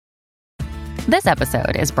This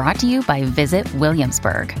episode is brought to you by Visit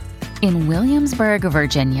Williamsburg. In Williamsburg,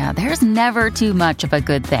 Virginia, there's never too much of a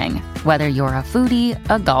good thing. Whether you're a foodie,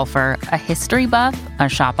 a golfer, a history buff, a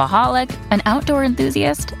shopaholic, an outdoor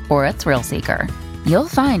enthusiast, or a thrill seeker, you'll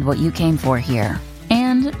find what you came for here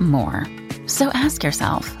and more. So ask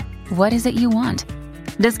yourself, what is it you want?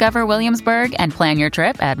 Discover Williamsburg and plan your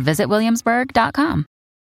trip at visitwilliamsburg.com.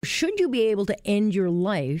 Should you be able to end your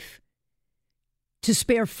life to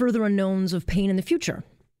spare further unknowns of pain in the future?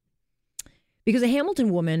 Because a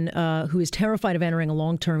Hamilton woman who is terrified of entering a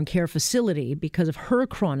long-term care facility because of her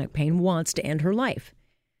chronic pain wants to end her life.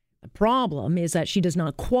 The problem is that she does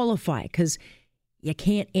not qualify because you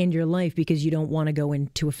can't end your life because you don't want to go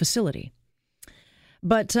into a facility.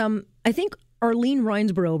 But I think Arlene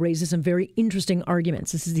Reinsborough raises some very interesting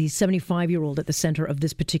arguments. This is the 75-year-old at the center of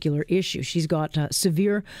this particular issue. She's got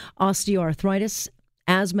severe osteoarthritis,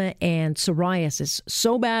 asthma, and psoriasis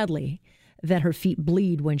so badly that her feet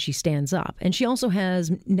bleed when she stands up. And she also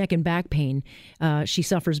has neck and back pain she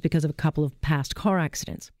suffers because of a couple of past car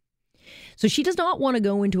accidents. So she does not want to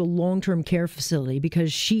go into a long-term care facility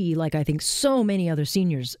because she, like I think so many other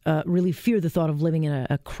seniors, really fear the thought of living in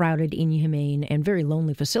a crowded, inhumane, and very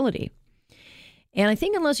lonely facility. And I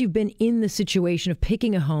think unless you've been in the situation of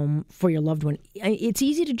picking a home for your loved one, it's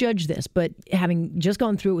easy to judge this. But having just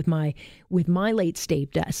gone through it with my late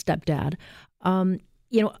stepdad,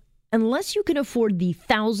 unless you can afford the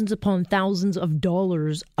thousands upon thousands of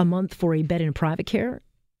dollars a month for a bed in private care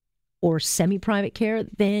or semi-private care,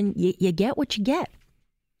 then you get what you get.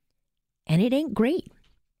 And it ain't great.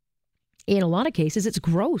 In a lot of cases, it's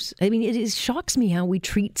gross. I mean, it shocks me how we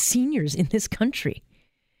treat seniors in this country.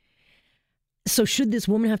 So should this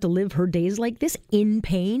woman have to live her days like this in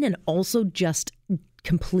pain and also just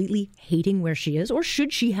completely hating where she is? Or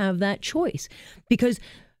should she have that choice? Because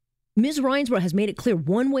Ms. Reinsborough has made it clear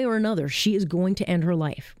one way or another she is going to end her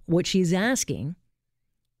life. What she's asking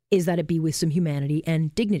is that it be with some humanity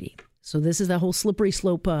and dignity. So this is that whole slippery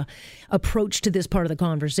slope approach to this part of the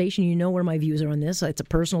conversation. You know where my views are on this. It's a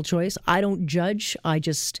personal choice. I don't judge.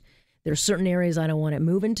 There's certain areas I don't want to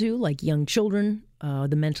move into, like young children,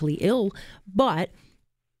 the mentally ill. But,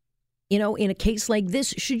 in a case like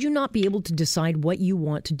this, should you not be able to decide what you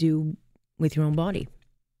want to do with your own body?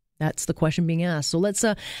 That's the question being asked. So let's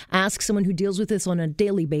ask someone who deals with this on a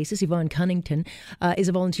daily basis. Yvonne Cunnington is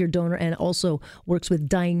a volunteer donor and also works with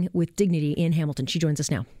Dying with Dignity in Hamilton. She joins us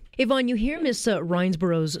now. Yvonne, you hear Ms.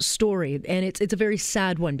 Reinsborough's story, and it's a very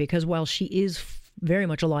sad one because while she is very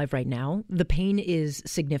much alive right now, the pain is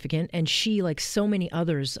significant, and she, like so many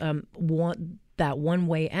others, want that one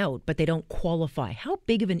way out, but they don't qualify. How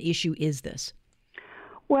big of an issue is this?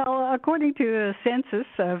 Well, according to the census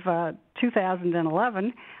of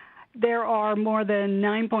 2011, there are more than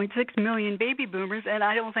 9.6 million baby boomers, and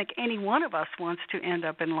I don't think any one of us wants to end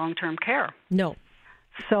up in long-term care. No.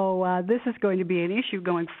 So this is going to be an issue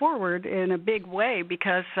going forward in a big way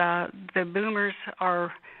because the boomers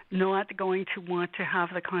are not going to want to have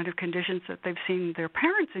the kind of conditions that they've seen their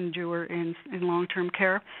parents endure in long-term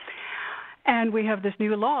care. And we have this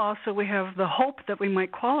new law, so we have the hope that we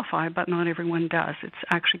might qualify, but not everyone does. It's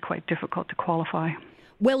actually quite difficult to qualify.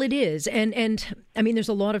 Well, it is. And I mean, there's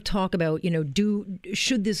a lot of talk about,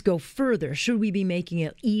 should this go further? Should we be making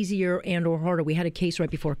it easier and or harder? We had a case right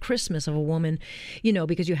before Christmas of a woman,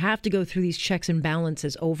 because you have to go through these checks and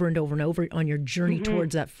balances over and over and over on your journey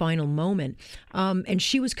towards that final moment. And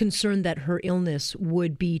she was concerned that her illness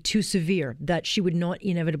would be too severe, that she would not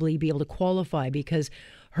inevitably be able to qualify because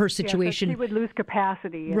her situation... Yeah, she would lose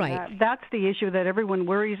capacity. And right. That's the issue that everyone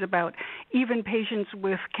worries about. Even patients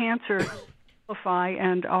with cancer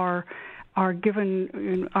and are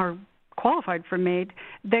qualified for MAID,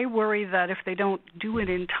 they worry that if they don't do it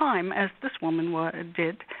in time, as this woman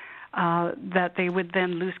did, that they would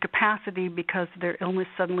then lose capacity because their illness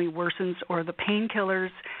suddenly worsens or the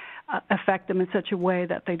painkillers affect them in such a way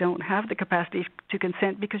that they don't have the capacity to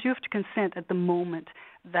consent, because you have to consent at the moment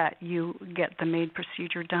that you get the MAID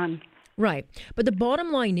procedure done. Right. But the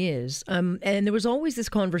bottom line is, and there was always this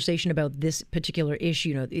conversation about this particular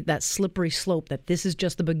issue, that slippery slope, that this is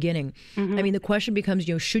just the beginning. Mm-hmm. I mean, the question becomes,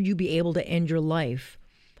 should you be able to end your life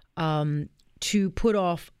to put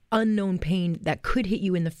off unknown pain that could hit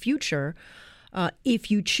you in the future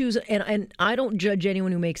if you choose? And I don't judge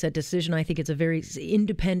anyone who makes that decision. I think it's a very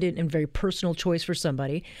independent and very personal choice for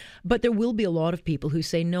somebody. But there will be a lot of people who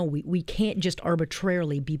say, no, we can't just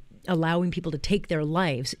arbitrarily be allowing people to take their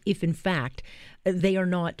lives if, in fact, they are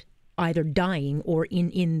not either dying or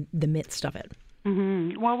in the midst of it.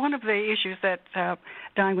 Mm-hmm. Well, one of the issues that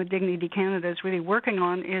Dying with Dignity Canada is really working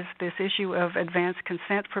on is this issue of advanced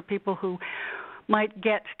consent for people who might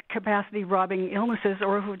get capacity-robbing illnesses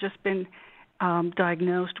or who've just been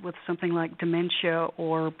diagnosed with something like dementia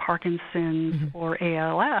or Parkinson's or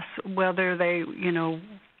ALS, whether they,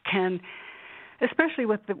 can, especially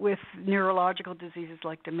with neurological diseases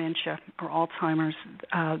like dementia or Alzheimer's,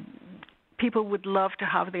 people would love to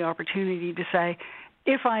have the opportunity to say,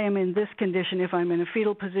 if I am in this condition, if I'm in a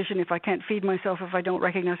fetal position, if I can't feed myself, if I don't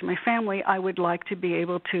recognize my family, I would like to be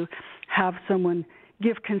able to have someone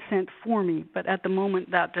give consent for me. But at the moment,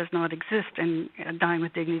 that does not exist, and Dying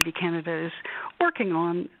with Dignity Canada is working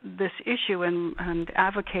on this issue and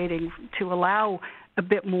advocating to allow a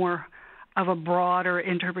bit more of a broader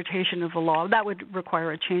interpretation of the law. That would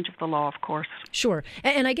require a change of the law, of course. Sure.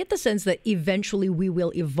 And I get the sense that eventually we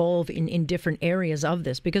will evolve in different areas of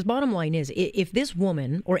this, because bottom line is, if this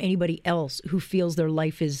woman or anybody else who feels their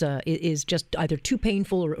life is just either too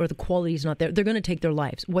painful or the quality is not there, they're going to take their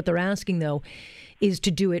lives. What they're asking, though, is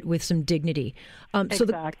to do it with some dignity. So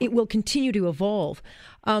it will continue to evolve.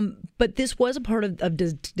 But this was a part of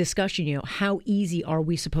the discussion, how easy are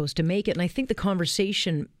we supposed to make it? And I think the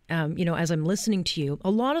conversation, as I'm listening to you,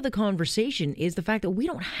 a lot of the conversation is the fact that we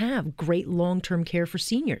don't have great long-term care for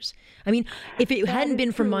seniors. I mean, if it hadn't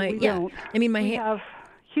been for we have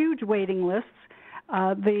huge waiting lists.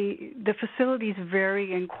 The facilities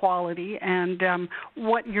vary in quality, and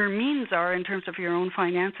what your means are in terms of your own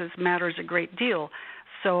finances matters a great deal.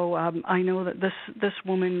 So I know that this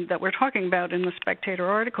woman that we're talking about in the Spectator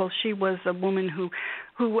article, she was a woman who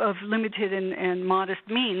of limited and modest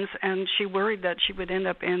means, and she worried that she would end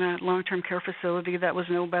up in a long-term care facility that was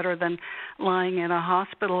no better than lying in a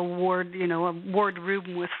hospital ward, a ward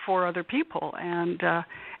room with 4 other people, and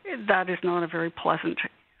that is not a very pleasant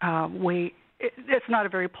way. It's not a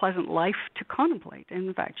very pleasant life to contemplate.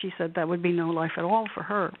 In fact, she said that would be no life at all for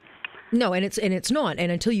her. No, and it's not.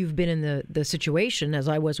 And until you've been in the situation, as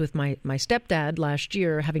I was with my stepdad last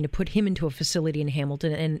year, having to put him into a facility in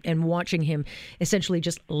Hamilton and watching him essentially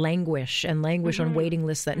just languish on waiting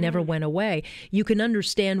lists that never went away, you can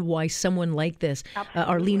understand why someone like this,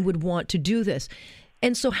 Arlene, would want to do this.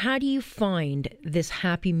 And so how do you find this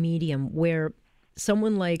happy medium where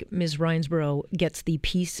someone like Ms. Reinsborough gets the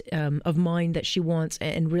peace of mind that she wants,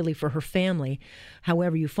 and really for her family,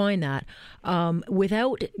 however you find that,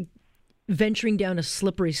 without venturing down a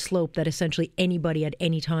slippery slope that essentially anybody at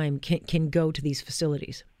any time can go to these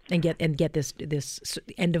facilities and get this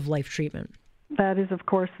end of life treatment? That is, of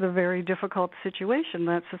course, the very difficult situation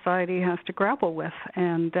that society has to grapple with,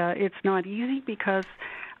 and it's not easy because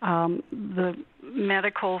the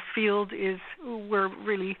medical field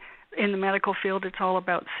in the medical field, it's all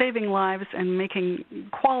about saving lives and making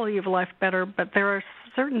quality of life better, but there are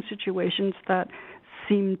certain situations that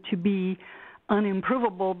seem to be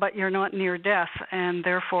unimprovable, but you're not near death, and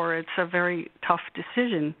therefore it's a very tough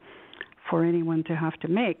decision for anyone to have to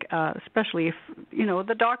make, especially if,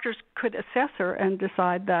 the doctors could assess her and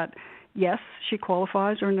decide that, yes, she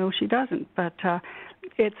qualifies, or no, she doesn't. But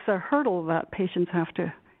it's a hurdle that patients have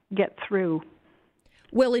to get through.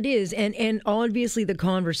 Well, it is, and obviously the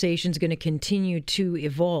conversation is going to continue to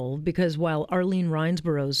evolve, because while Arlene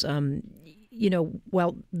Reinsborough's,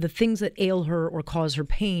 while the things that ail her or cause her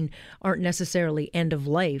pain aren't necessarily end of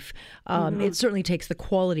life, it certainly takes the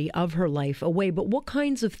quality of her life away. But what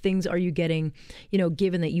kinds of things are you getting,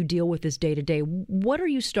 given that you deal with this day to day? What are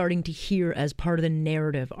you starting to hear as part of the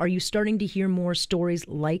narrative? Are you starting to hear more stories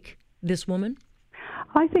like this woman?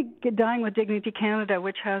 I think Dying with Dignity Canada,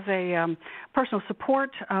 which has a personal support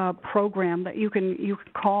program that you can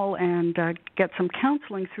call and get some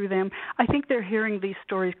counseling through them, I think they're hearing these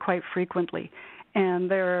stories quite frequently.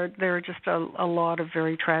 And there are just a lot of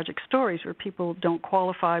very tragic stories where people don't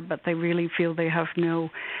qualify, but they really feel they have no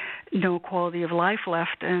quality of life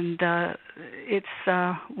left. And it's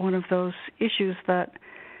one of those issues that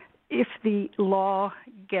if the law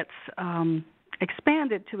gets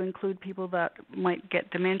expanded to include people that might get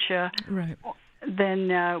dementia, right, then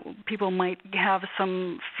people might have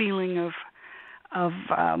some feeling of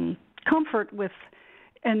comfort with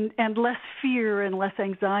and less fear and less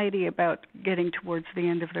anxiety about getting towards the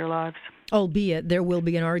end of their lives. Albeit there will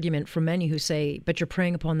be an argument from many who say, but you're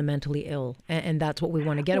preying upon the mentally ill, and that's what we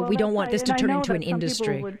want to get. We don't want this to turn into an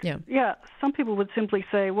industry. Some people would simply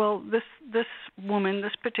say, well, this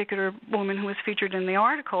particular woman who was featured in the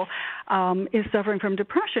article is suffering from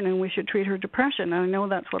depression, and we should treat her depression. And I know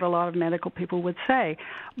that's what a lot of medical people would say.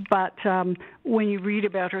 But when you read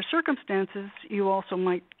about her circumstances, you also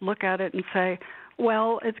might look at it and say,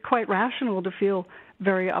 well, it's quite rational to feel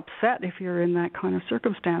very upset if you're in that kind of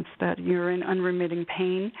circumstance, that you're in unremitting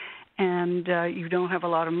pain and you don't have a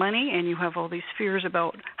lot of money and you have all these fears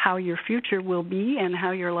about how your future will be and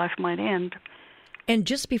how your life might end. And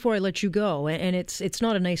just before I let you go, and it's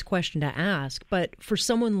not a nice question to ask, but for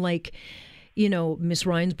someone like, Miss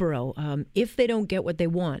Reinsborough, if they don't get what they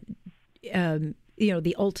want,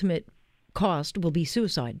 the ultimate cost will be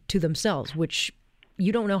suicide to themselves, which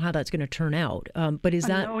you don't know how that's going to turn out. But is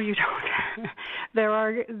that? No, you don't. There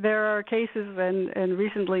are cases, and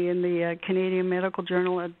recently in the Canadian Medical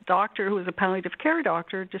Journal, a doctor who was a palliative care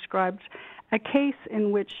doctor described a case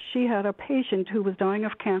in which she had a patient who was dying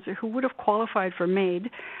of cancer who would have qualified for MAID,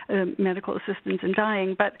 medical assistance in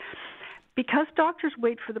dying, but because doctors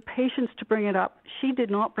wait for the patients to bring it up, she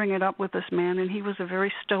did not bring it up with this man, and he was a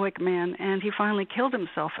very stoic man, and he finally killed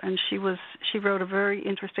himself. And she wrote a very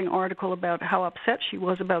interesting article about how upset she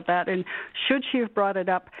was about that, and should she have brought it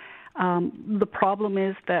up. The problem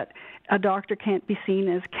is that a doctor can't be seen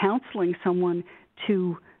as counseling someone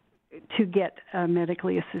to get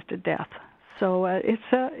medically assisted death. So it's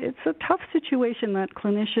a tough situation that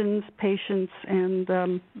clinicians, patients,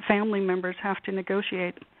 and family members have to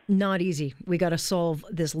negotiate. Not easy. We got to solve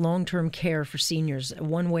this long-term care for seniors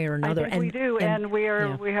one way or another. I think we do, and we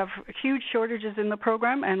have huge shortages in the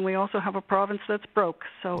program, and we also have a province that's broke,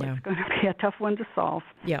 so it's going to be a tough one to solve.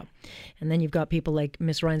 Yeah, and then you've got people like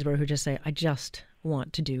Miss Reinsborough who just say, I just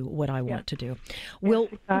want to do what I want to do. Yes,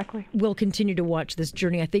 exactly. We'll continue to watch this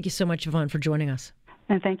journey. I thank you so much, Yvonne, for joining us.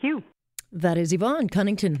 And thank you. That is Yvonne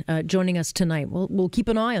Cunnington joining us tonight. We'll keep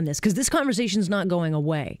an eye on this because this conversation's not going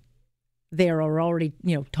away. There are already,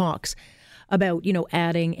 talks about,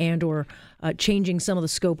 adding and or changing some of the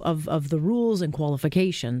scope of the rules and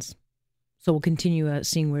qualifications. So we'll continue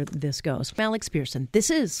seeing where this goes. Alex Pearson, this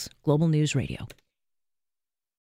is Global News Radio.